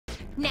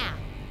Now,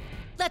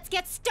 let's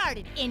get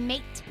started,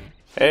 inmate.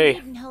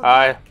 Hey,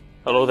 hi,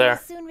 hello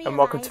there, and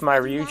welcome to my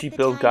Ryuji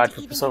build guide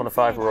for Persona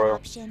 5 Royal.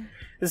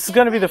 This is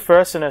going to be the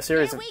first in a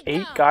series of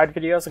 8 guide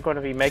videos I'm going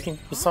to be making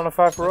for Persona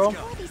 5 Royal,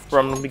 where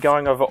I'm going to be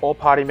going over all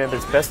party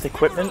members' best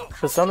equipment,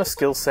 Persona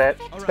skill set,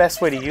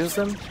 best way to use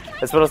them,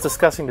 as well as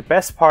discussing the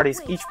best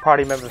parties each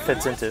party member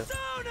fits into.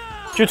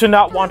 Due to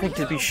not wanting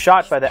to be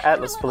shot by the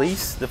Atlas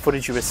police, the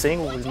footage you were seeing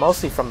will be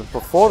mostly from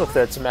before the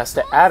 3rd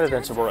semester added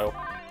into Royal.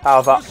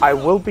 However, I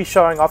will be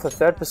showing off the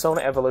 3rd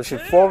Persona evolution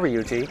for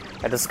Ryuji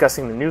and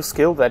discussing the new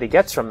skill that he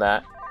gets from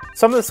that,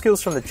 some of the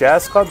skills from the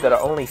Jazz Club that are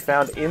only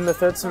found in the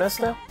 3rd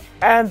semester,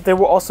 and there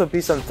will also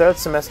be some 3rd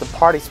semester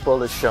party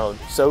spoilers shown,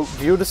 so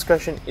viewer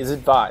discretion is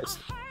advised.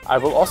 I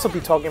will also be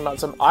talking about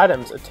some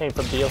items obtained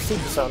from DLC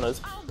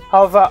Personas,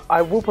 however,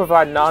 I will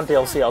provide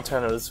non-DLC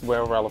alternatives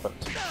where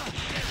relevant.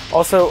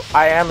 Also,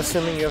 I am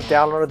assuming you have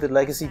downloaded the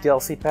Legacy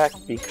DLC pack,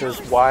 because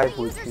why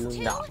would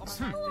you not?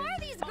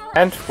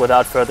 And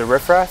without further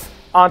riffraff,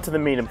 on to the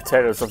meat and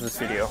potatoes of this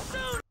video.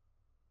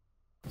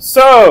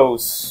 So,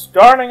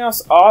 starting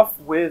us off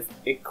with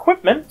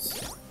equipment,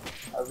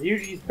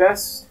 Ryuji's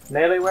best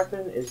melee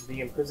weapon is the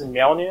Imprisoned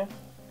Mjolnir.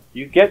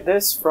 You get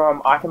this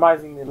from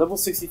itemizing the level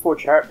 64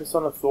 Chariot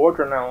Persona Thor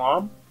Adrenaline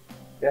Alarm.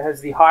 It has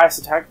the highest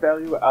attack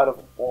value out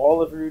of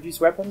all of Ryuji's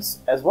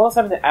weapons, as well as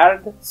having the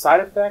added side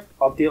effect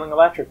of dealing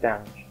electric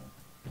damage.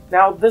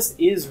 Now, this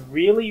is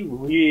really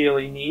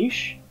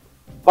niche,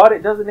 but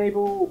it does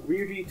enable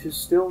Ryuji to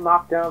still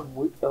knock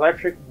down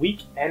electric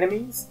weak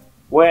enemies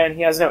when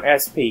he has no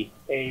SP,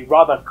 a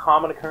rather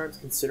common occurrence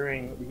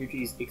considering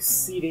Ryuji's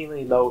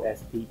exceedingly low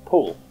SP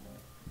pool.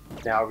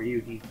 Now,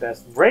 Ryuji's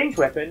best range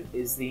weapon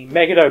is the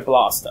Megado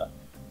Blaster.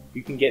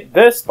 You can get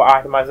this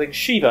by itemizing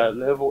Shiva,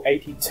 level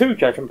 82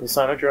 Judgment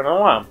Persona Adrenaline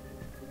Alarm.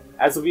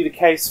 As will be the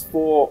case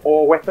for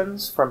all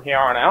weapons from here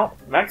on out,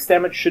 max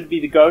damage should be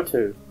the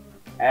go-to,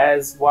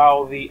 as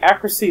while the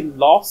accuracy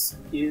loss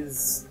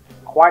is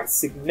quite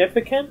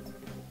significant,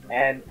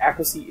 and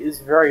accuracy is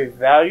very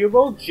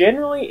valuable,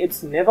 generally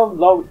it's never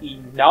low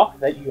enough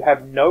that you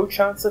have no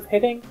chance of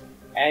hitting,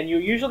 and you're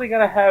usually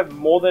going to have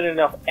more than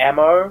enough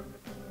ammo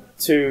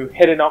to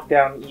hit a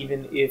knockdown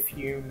even if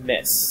you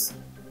miss.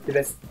 The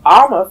best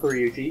armor for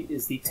Ryuji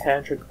is the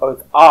Tantric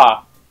Oath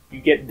R. You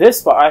get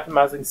this by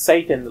itemizing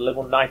Satan, the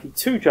level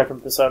 92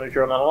 Judgment Persona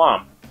Adrenaline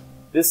Alarm.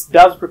 This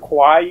does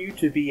require you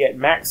to be at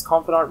max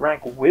Confidant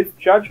rank with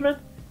Judgment,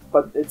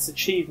 but it's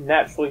achieved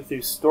naturally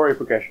through story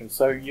progression,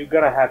 so you're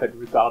going to have it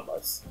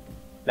regardless.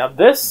 Now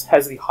this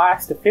has the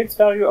highest defense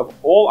value of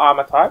all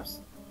armor types,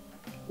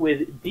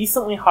 with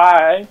decently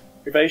high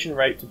evasion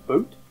rate to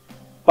boot,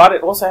 but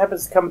it also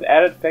happens to come with the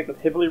added effect of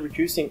heavily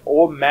reducing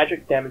all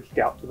magic damage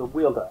dealt to the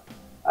wielder,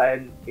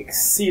 an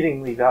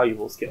exceedingly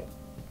valuable skill.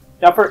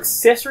 Now for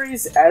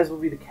accessories, as will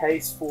be the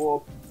case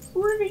for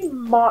pretty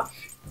much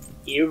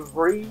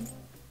every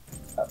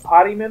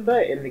party member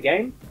in the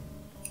game,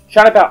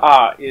 Shadowbout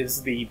R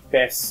is the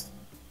best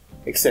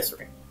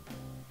accessory.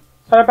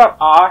 Shadowbout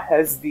R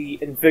has the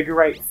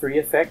Invigorate 3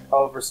 effect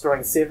of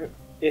restoring 7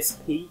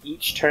 SP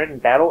each turn in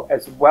battle,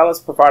 as well as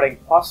providing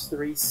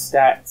 +3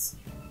 stats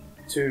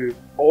to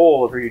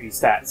all of Ryuji's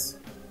stats.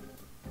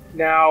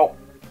 Now,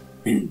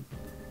 to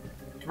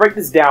break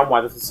this down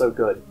why this is so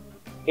good,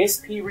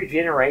 SP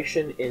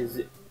regeneration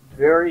is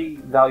very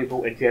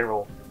valuable in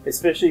general,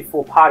 especially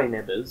for party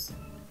members.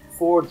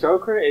 For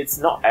Joker, it's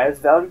not as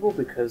valuable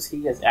because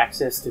he has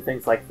access to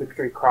things like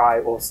Victory Cry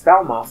or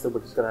Spellmaster,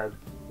 which is going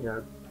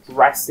to,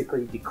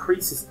 drastically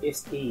decrease his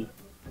SP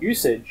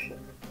usage.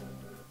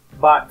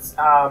 But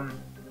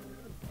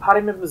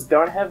party members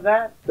don't have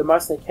that. The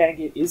most they can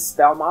get is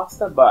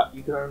Spellmaster, but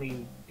you can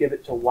only give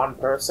it to one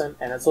person,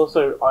 and it's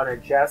also on a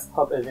Jazz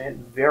Club event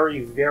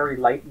very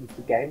late into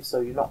the game, so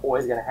you're not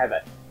always going to have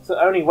it. So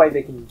the only way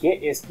they can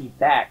get SP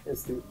back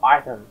is through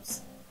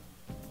items,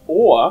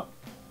 or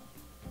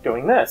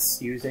doing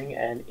this, using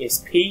an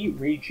SP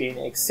regen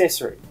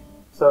accessory.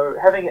 So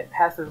having it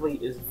passively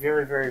is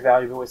very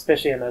valuable,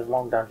 especially in those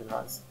long dungeon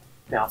runs.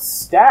 Now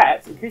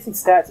stats, increasing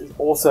stats is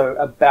also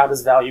about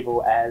as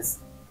valuable as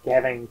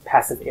having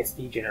passive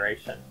SP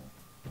generation.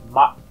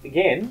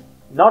 Again,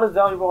 not as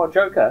valuable on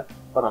Joker,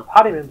 but on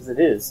party members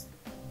it is.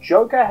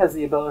 Joker has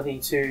the ability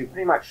to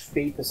pretty much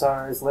feed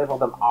personas, level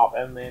them up,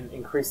 and then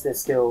increase their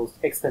skills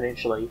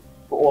exponentially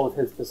for all of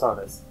his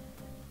personas.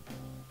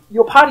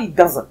 Your party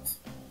doesn't.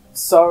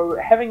 So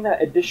having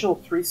that additional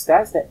 3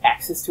 stats, that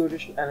access to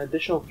an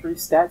additional 3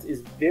 stats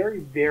is very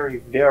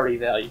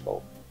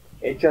valuable.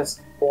 It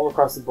just, all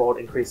across the board,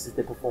 increases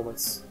their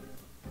performance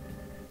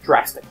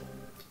drastically.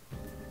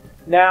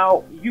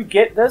 Now, you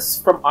get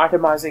this from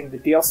itemizing the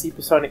DLC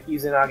Persona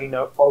Izanagi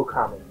no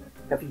Okami.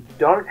 Now, if you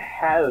don't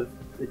have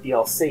the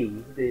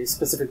DLC,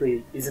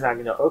 specifically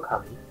Izanagi no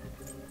Okami,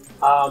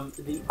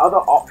 the other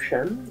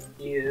option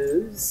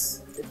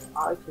is, if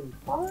I can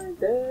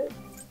find it,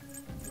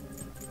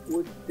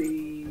 would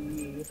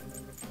be...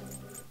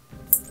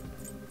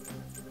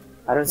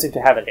 I don't seem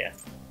to have it here.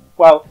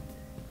 Well,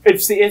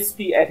 it's the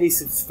SP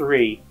Adhesives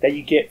 3 that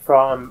you get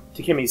from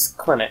Takemi's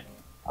clinic.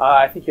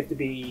 I think you have to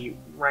be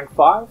rank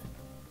 5.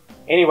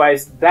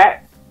 Anyways,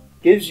 that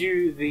gives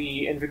you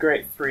the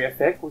Invigorate 3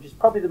 effect, which is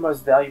probably the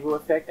most valuable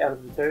effect out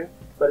of the two,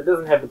 but it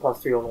doesn't have the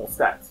 +3 on all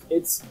stats.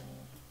 It's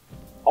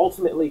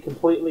ultimately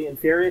completely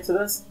inferior to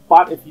this,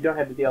 but if you don't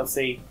have the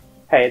DLC,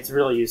 hey, it's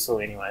really useful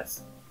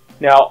anyways.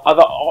 Now,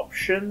 other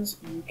options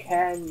you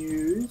can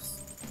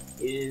use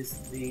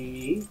is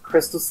the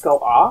Crystal Skull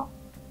R.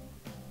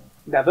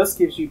 Now this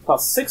gives you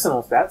 +6 on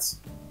all stats.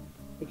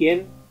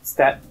 Again,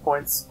 stat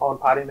points on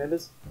party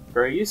members,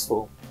 very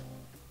useful.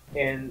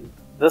 And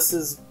this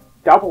is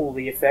double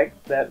the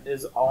effect that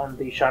is on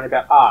the Shiny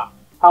Belt R.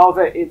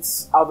 However,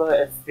 its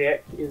other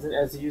effect isn't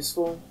as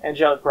useful.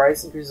 Angelic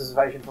Grace increases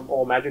evasion from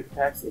all magic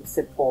attacks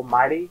except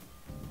Almighty.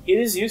 It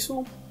is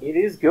useful, it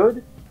is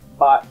good,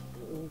 but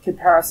in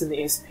comparison,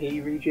 the SP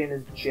regen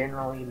is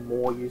generally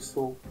more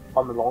useful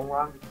on the long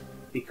run,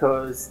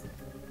 because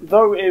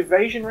though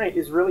evasion rate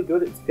is really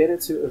good, it's better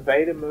to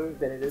evade a move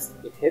than it is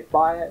to get hit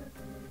by it.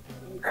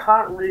 You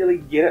can't really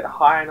get it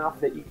high enough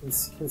that you can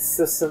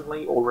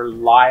consistently or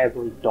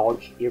reliably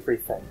dodge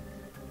everything.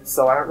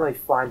 So I don't really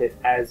find it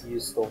as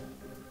useful.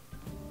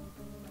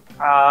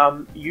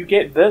 You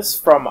get this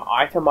from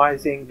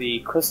itemizing the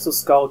Crystal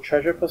Skull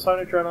Treasure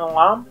Persona during an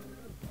alarm.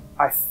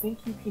 I think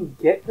you can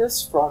get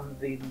this from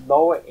the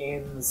lower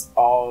ends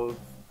of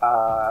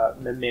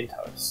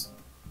mementos.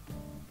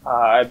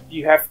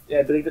 You have,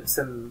 I believe it's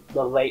in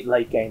the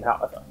late game,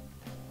 however.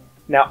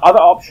 Now, other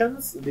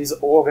options, these are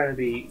all going to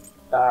be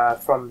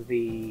from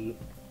the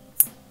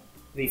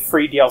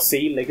free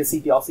DLC,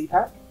 Legacy DLC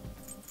pack.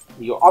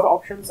 Your other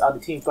options are the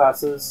team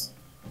classes,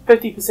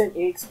 50%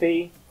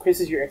 EXP,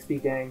 increases your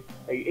XP gain.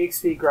 Are you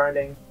XP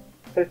grinding?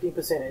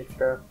 15%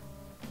 extra.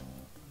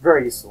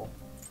 Very useful.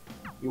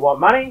 You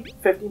want money?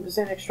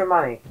 15% extra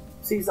money.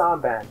 Seize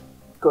armband.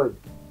 Good.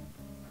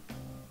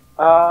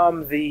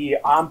 The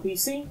arm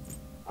PC,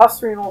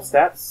 +3 in all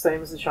stats,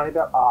 same as the Shiny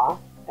Belt R,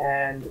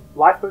 and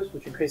Life Boost,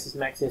 which increases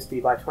max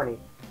SP by 20.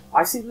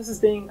 I see this as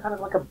being kind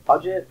of like a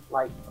budget,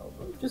 like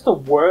just a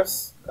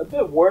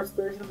bit worse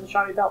version of the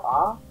Shiny Belt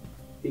R,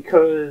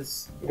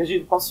 because it gives you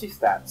the +3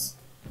 stats,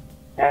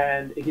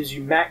 and it gives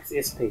you max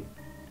SP.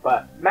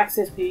 But max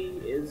SP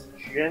is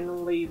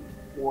generally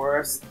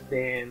worse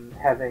than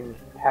having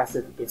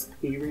passive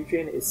SP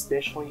regen,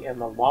 especially in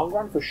the long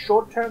run. For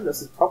short term,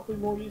 this is probably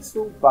more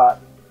useful, but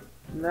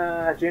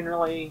nah,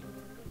 generally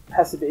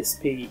passive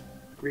SP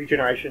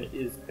regeneration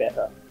is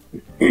better.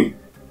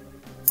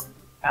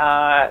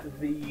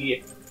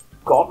 The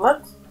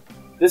Gauntlet.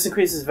 This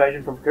increases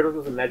evasion from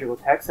criticals and magical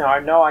attacks. Now, I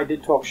know I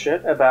did talk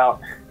shit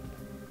about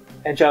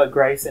Angelic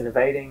Grace and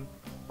evading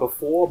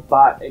before,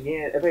 but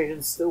again,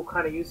 evasion's still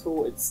kind of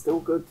useful. It's still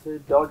good to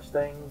dodge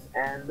things,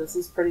 and this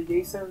is pretty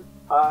decent.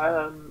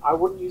 I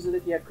wouldn't use it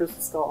if you had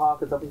Crystal Skull R,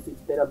 because obviously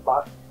it's better,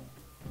 but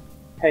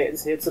hey,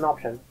 it's an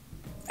option.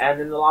 And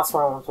then the last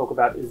one I want to talk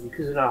about is the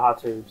Kuzunoha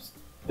Tubes.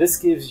 This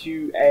gives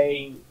you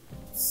a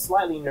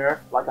slightly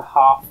nerfed, like a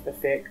half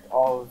effect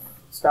of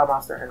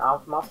Spellmaster and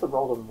Armmaster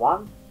rolled on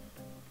 1.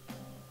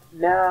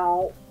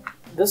 Now,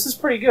 this is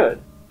pretty good,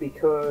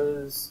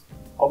 because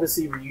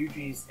obviously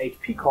Ryuji's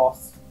HP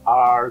costs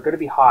are going to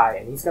be high,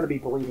 and he's going to be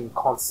bleeding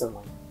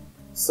constantly.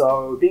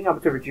 So being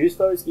able to reduce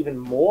those even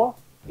more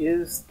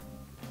is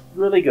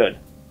really good.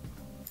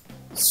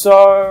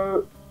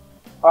 So,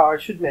 I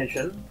should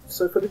mention,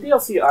 so for the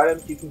DLC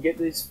items, you can get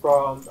these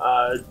from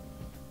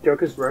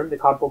Joker's Room, the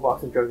cardboard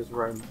box in Joker's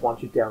Room,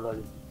 once you've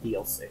downloaded the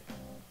DLC.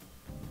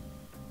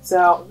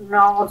 So,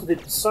 now onto the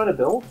Persona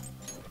build.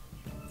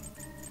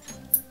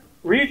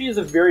 Ryuji is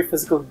a very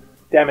physical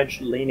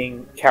damage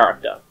leaning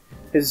character.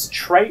 His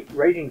trait,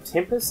 Raging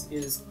Tempest,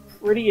 is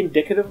pretty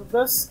indicative of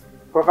this,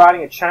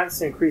 providing a chance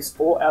to increase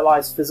all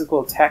allies'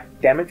 physical attack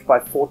damage by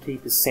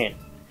 40%.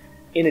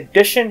 In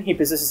addition, he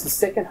possesses the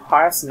second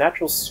highest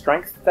natural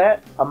strength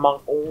stat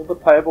among all the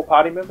playable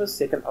party members,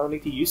 second only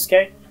to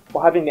Yusuke,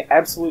 while having the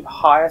absolute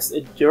highest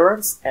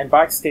endurance and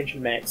by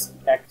extension max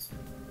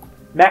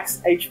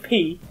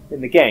HP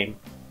in the game.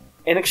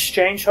 In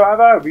exchange,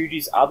 however,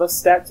 Ryuji's other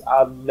stats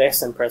are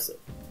less impressive,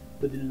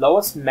 with the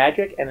lowest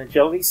magic and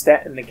agility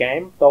stat in the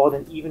game, lower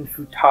than even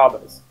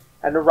Futaba's,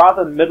 and a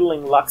rather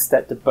middling luck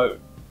stat to boot.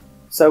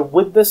 So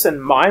with this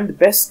in mind, the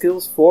best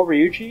skills for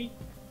Ryuji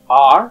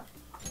are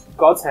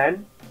God's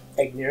Hand,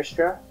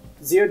 Agnieszka,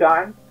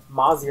 Zeodyne,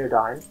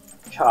 Marzeodyne,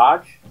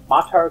 Charge,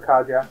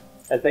 Matarokaja,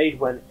 Evade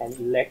Win, and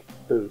Elect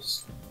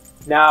Boost.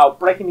 Now,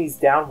 breaking these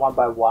down one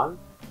by one,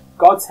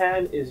 God's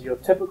Hand is your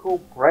typical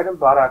bread and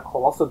butter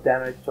colossal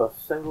damage to a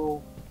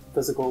single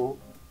physical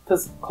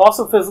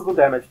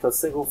damage to a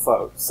single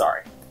foe.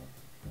 Sorry.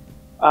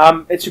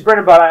 It's your bread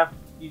and butter.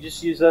 You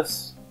just use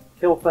this,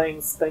 kill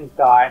things, things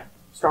die.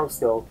 Strong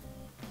skill.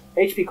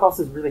 HP cost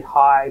is really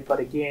high, but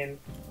again,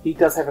 he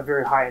does have a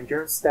very high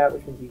endurance stat,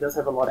 which means he does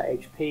have a lot of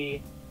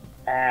HP,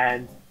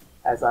 and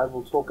as I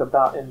will talk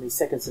about in the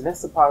second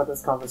semester part of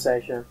this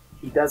conversation,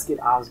 he does get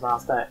Arms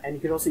Master, and you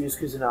can also use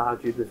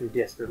Kuzunoha Tube if you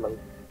desperately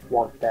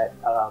want that,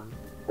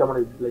 don't want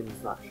to bleed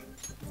as much.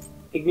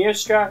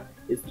 Agnieszka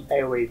is the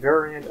AoE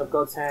variant of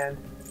God's Hand,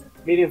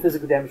 medium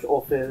physical damage to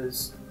all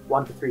foes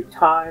 1 to 3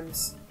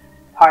 times,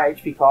 high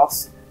HP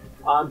cost,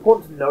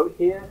 Important to note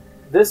here,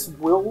 this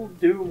will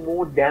do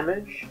more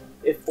damage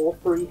if all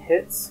 3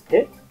 hits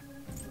hit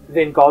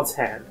than God's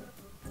Hand.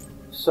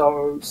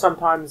 So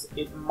sometimes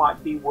it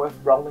might be worth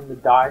rolling the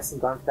dice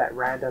and going for that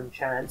random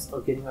chance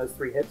of getting those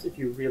 3 hits if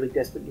you're really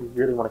desperate and you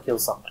really want to kill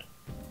something.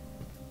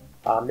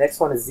 Next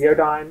one is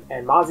Zeodyne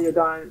and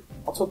Marzeodyne.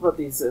 I'll talk about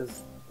these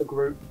as a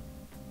group.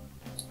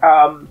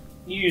 You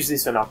use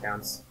these for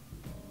knockdowns.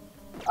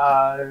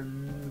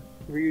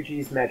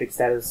 Ryuji's magic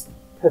status,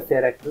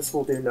 pathetic. This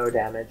will do no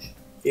damage.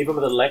 Even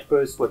with Elect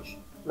Boost, which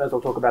I may as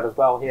well talk about as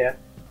well here,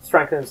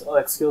 strengthens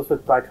Elect skills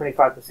by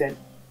 25%.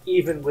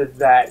 Even with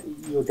that,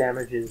 your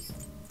damage is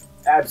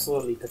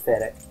absolutely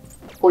pathetic.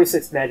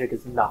 46 magic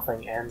is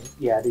nothing, and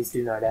yeah, these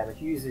do no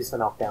damage. You use these for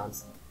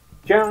knockdowns.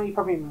 Generally, you're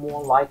probably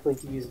more likely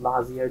to use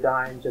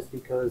Marzeodyne just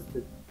because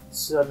the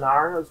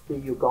scenarios where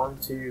you're going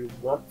to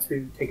want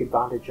to take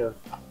advantage of,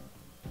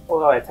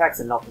 although attacks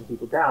and knocking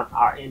people down,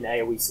 are in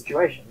AoE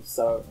situations.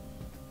 So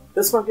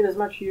this won't get as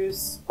much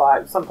use,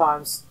 but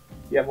sometimes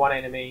you have one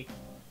enemy,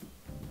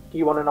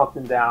 you want to knock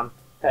them down,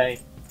 hey,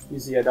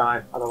 use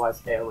Zeodyne,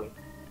 otherwise AoE.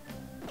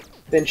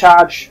 Then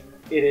Charge,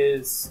 it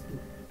is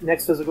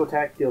next physical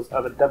attack, deals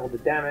over double the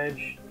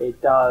damage.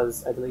 It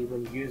does, I believe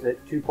when you use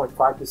it,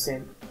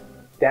 2.5%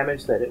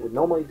 damage that it would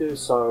normally do,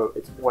 so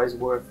it's always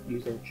worth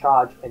using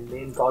Charge and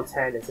then God's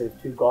Hand instead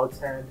of 2 God's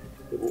Hand.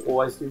 It will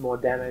always do more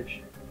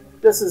damage.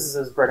 This is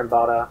his bread and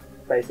butter,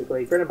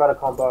 basically. Bread and butter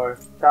combo,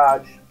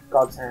 Charge,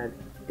 God's Hand,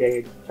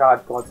 dead,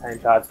 Charge, God's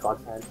Hand, Charge,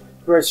 God's Hand.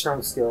 Very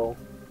strong skill.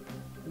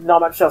 Not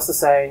much else to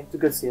say, it's a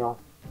good skill.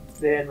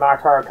 Then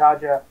Marataro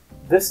Kaja.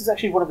 This is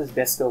actually one of his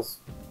best skills.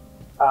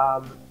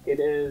 It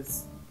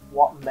is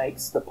what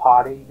makes his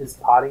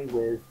party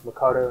with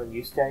Makoto and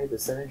Yusuke, the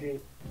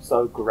synergy,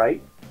 so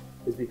great,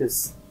 is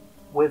because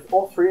with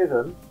all 3 of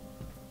them,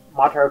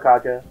 Marataro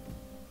Kaja,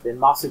 then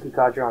Masuku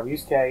Kaja on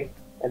Yusuke,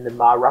 and then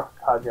Maraku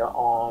Kaja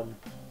on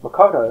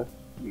Makoto,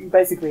 you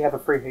basically have a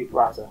free heat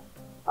riser.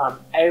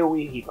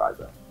 AoE heat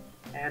riser.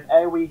 And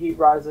AoE heat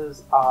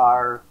risers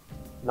are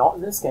not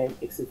in this game,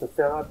 except for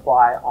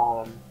Thermoply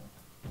on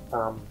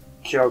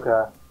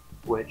Kyoka,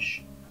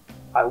 which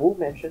I will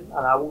mention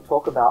and I will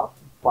talk about,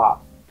 but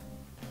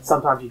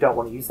sometimes you don't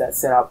want to use that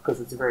setup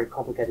because it's a very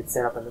complicated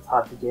setup and it's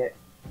hard to get.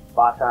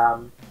 But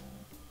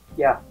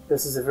yeah,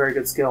 this is a very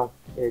good skill.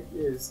 It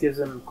gives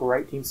him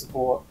great team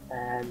support,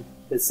 and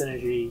his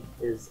synergy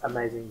is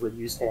amazing with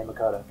Yusuke and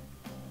Makoto.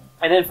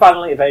 And then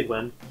finally, Evade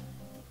Wind.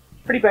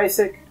 Pretty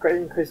basic,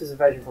 greatly increases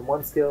evasion from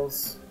wind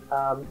skills.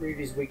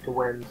 Ryuji's weak to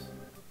wind.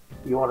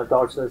 You want to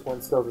dodge those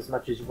wind skills as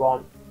much as you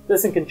want.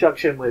 This in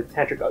conjunction with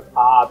Tantric Oath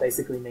R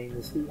basically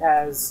means he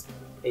has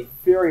a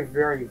very,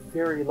 very,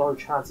 very low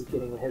chance of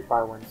getting hit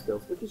by wind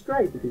skills, which is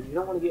great because you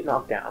don't want to get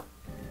knocked down,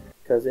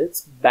 because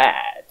it's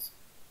bad.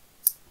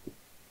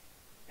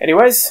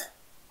 Anyways,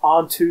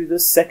 on to the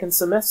second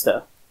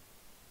semester.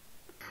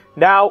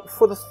 Now,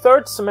 for the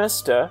third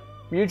semester,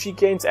 Ryuji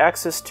gains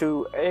access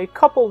to a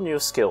couple new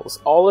skills,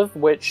 all of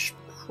which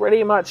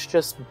pretty much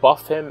just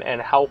buff him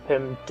and help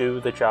him do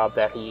the job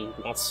that he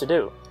wants to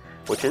do,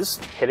 which is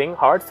hitting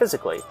hard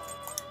physically.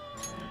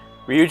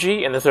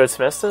 Ryuji, in the third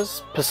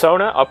semester's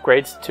persona,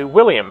 upgrades to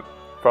William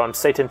from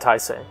Satan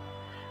Taisei,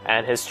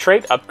 and his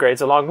trait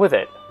upgrades along with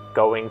it,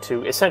 going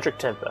to Eccentric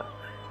Temper,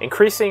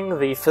 increasing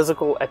the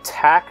physical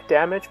attack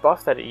damage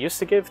buff that it used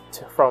to give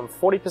from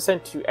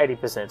 40% to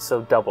 80%,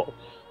 so double.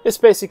 This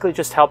basically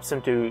just helps him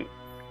do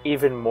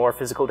even more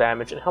physical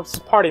damage and helps his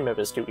party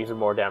members do even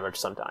more damage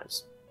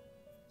sometimes.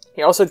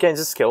 He also gains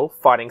a skill,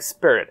 Fighting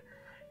Spirit.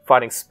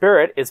 Fighting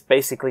Spirit is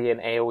basically an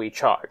AoE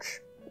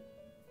charge.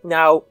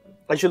 Now,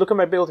 as you look at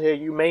my build here,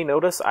 you may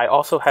notice I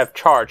also have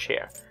Charge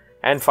here,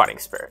 and Fighting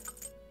Spirit.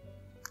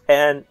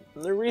 And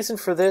the reason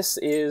for this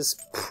is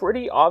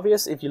pretty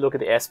obvious if you look at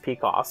the SP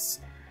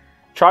costs.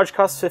 Charge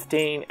costs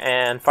 15,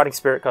 and Fighting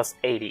Spirit costs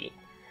 80.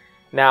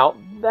 Now,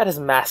 that is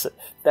massive.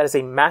 That is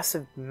a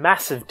massive,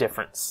 massive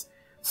difference.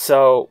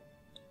 So,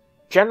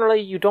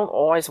 generally, you don't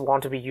always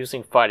want to be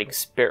using Fighting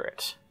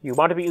Spirit. You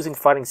want to be using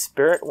Fighting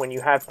Spirit when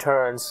you have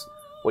turns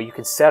where you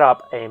can set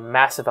up a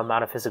massive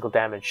amount of physical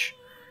damage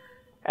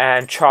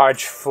and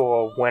charge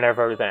for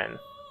whenever then.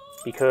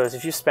 Because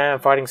if you spam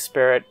Fighting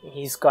Spirit,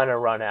 he's gonna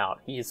run out.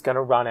 He's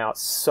gonna run out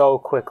so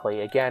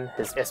quickly. Again,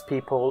 his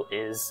SP pool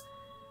is,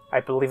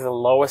 I believe, the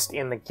lowest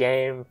in the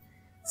game,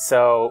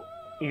 so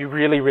you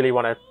really, really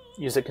want to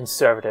use it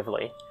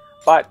conservatively.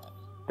 But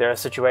there are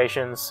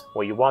situations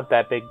where you want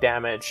that big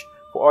damage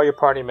for all your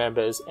party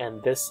members,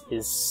 and this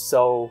is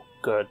so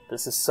good.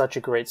 This is such a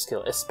great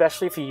skill,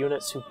 especially for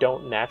units who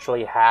don't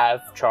naturally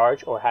have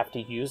Charge or have to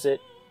use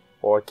it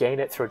or gain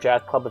it through a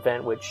Jazz Club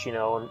event, which, you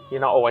know, you're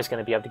not always going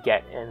to be able to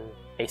get in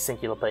a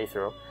singular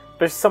playthrough.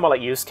 Especially someone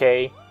like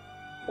Yusuke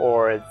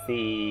or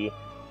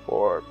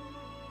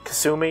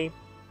Kasumi.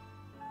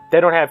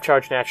 They don't have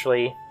Charge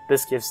naturally.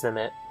 This gives them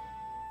it.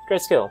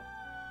 Great skill.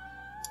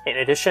 In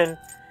addition,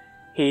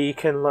 he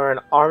can learn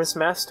Arms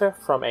Master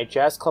from a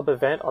Jazz Club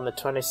event on the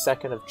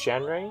 22nd of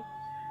January.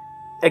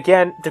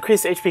 Again,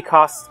 decrease HP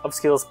costs of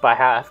skills by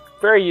half.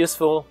 Very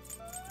useful.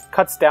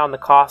 Cuts down the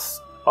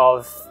cost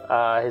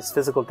of his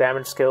physical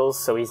damage skills,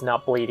 so he's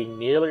not bleeding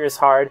nearly as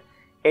hard.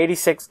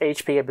 86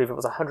 HP, I believe it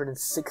was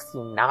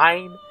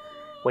 169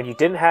 when you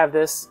didn't have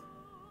this.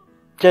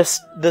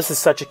 This is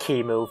such a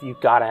key move. You've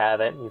got to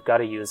have it. You've got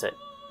to use it.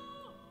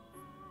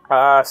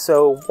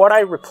 So what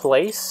I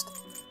replaced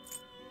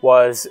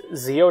was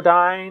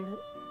Zeodyne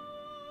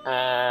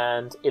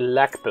and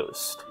Elect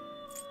Boost.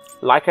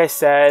 Like I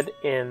said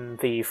in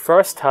the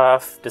first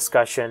half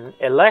discussion,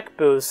 Elect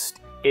Boost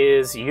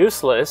is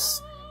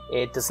useless.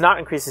 It does not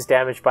increase his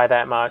damage by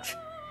that much.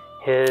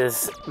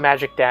 His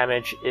magic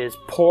damage is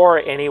poor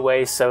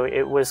anyway, so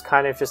it was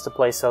kind of just a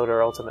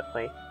placeholder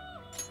ultimately.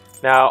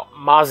 Now,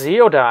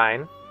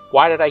 Zeodyne,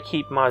 why did I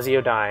keep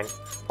Zeodyne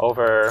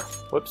over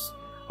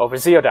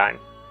Zeodyne?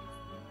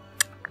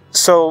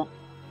 So,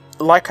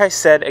 like I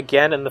said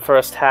again in the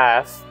first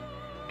half,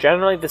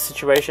 generally the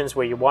situations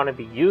where you want to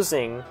be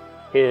using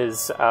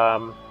his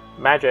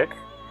magic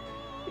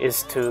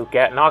is to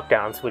get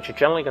knockdowns, which are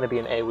generally going to be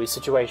in AoE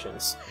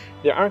situations.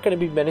 There aren't going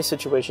to be many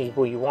situations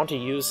where you want to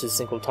use his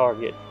single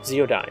target,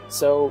 Zeodyne,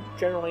 so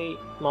generally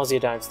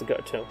Zeodyne's the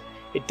go-to.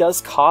 It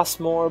does cost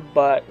more,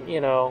 but, you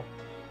know,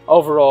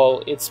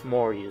 overall it's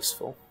more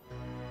useful.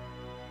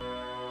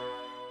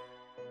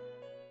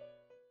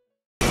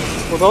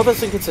 With all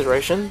this in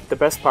consideration, the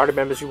best party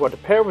members you want to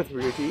pair with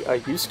Ryuji are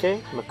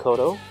Yusuke,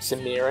 Makoto,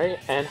 Sumire,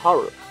 and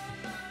Haru.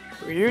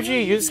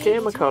 Ryuji, Yusuke,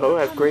 and Makoto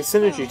have great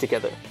synergy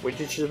together, with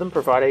each of them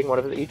providing one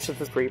of each of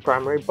the three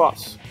primary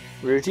buffs.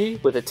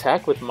 Ryuji with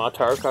attack with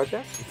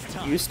Tarukaja,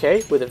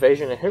 Yusuke with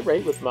evasion and hit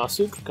rate with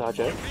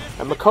Sukukaja,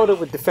 and Makoto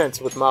with defense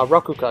with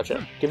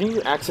Rokukaja, giving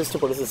you access to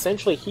what is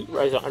essentially Heat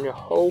Riser on your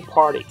whole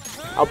party,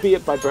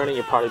 albeit by burning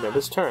your party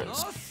members'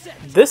 turns.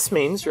 This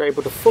means you're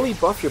able to fully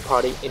buff your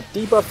party and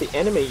debuff the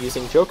enemy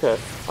using Joka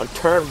on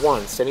turn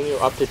 1, setting you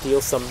up to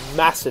deal some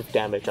massive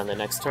damage on the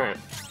next turn.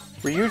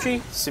 Ryuji,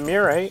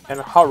 Sumire,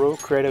 and Haru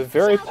create a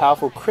very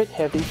powerful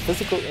crit-heavy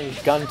physical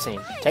and gun team,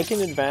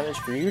 taking advantage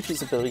of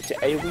Ryuji's ability to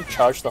AoE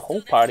charge the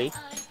whole party,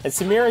 and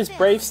Sumire's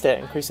brave stat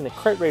increasing the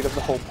crit rate of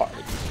the whole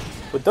party.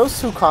 With those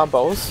two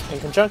combos, in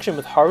conjunction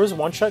with Haru's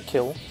one-shot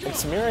kill, and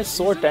Sumire's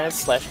sword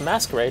dance /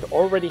 masquerade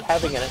already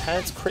having an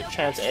enhanced crit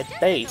chance at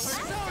base,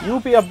 you will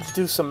be able to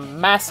do some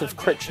massive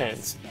crit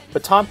chance,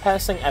 baton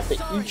passing after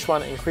each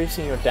one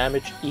increasing your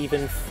damage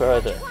even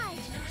further.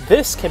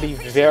 This can be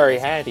very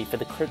handy for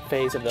the crit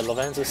phase of the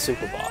Lavenza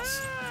Super Boss.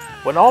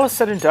 When all is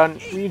said and done,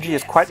 Ryuji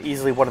is quite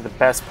easily one of the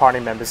best party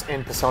members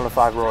in Persona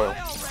 5 Royal.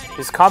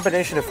 His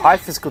combination of high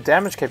physical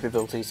damage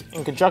capabilities,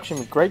 in conjunction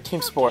with great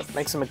team support,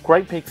 makes him a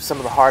great pick for some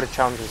of the harder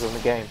challenges in the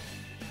game.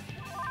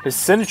 His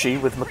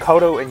synergy with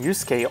Makoto and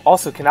Yusuke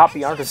also cannot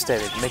be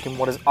understated, making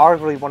what is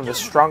arguably one of the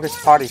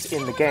strongest parties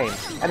in the game,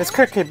 and his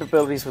crit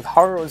capabilities with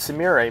Haru and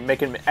Sumire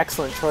make him an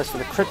excellent choice for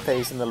the crit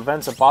phase in the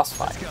Lavenza boss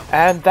fight.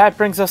 And that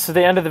brings us to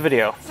the end of the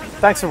video.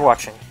 Thanks for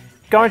watching.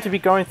 Going to be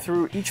going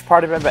through each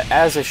party member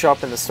as they show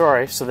up in the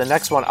story, so the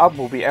next one up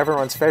will be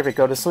everyone's favorite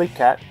go-to-sleep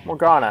cat,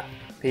 Morgana.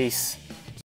 Peace.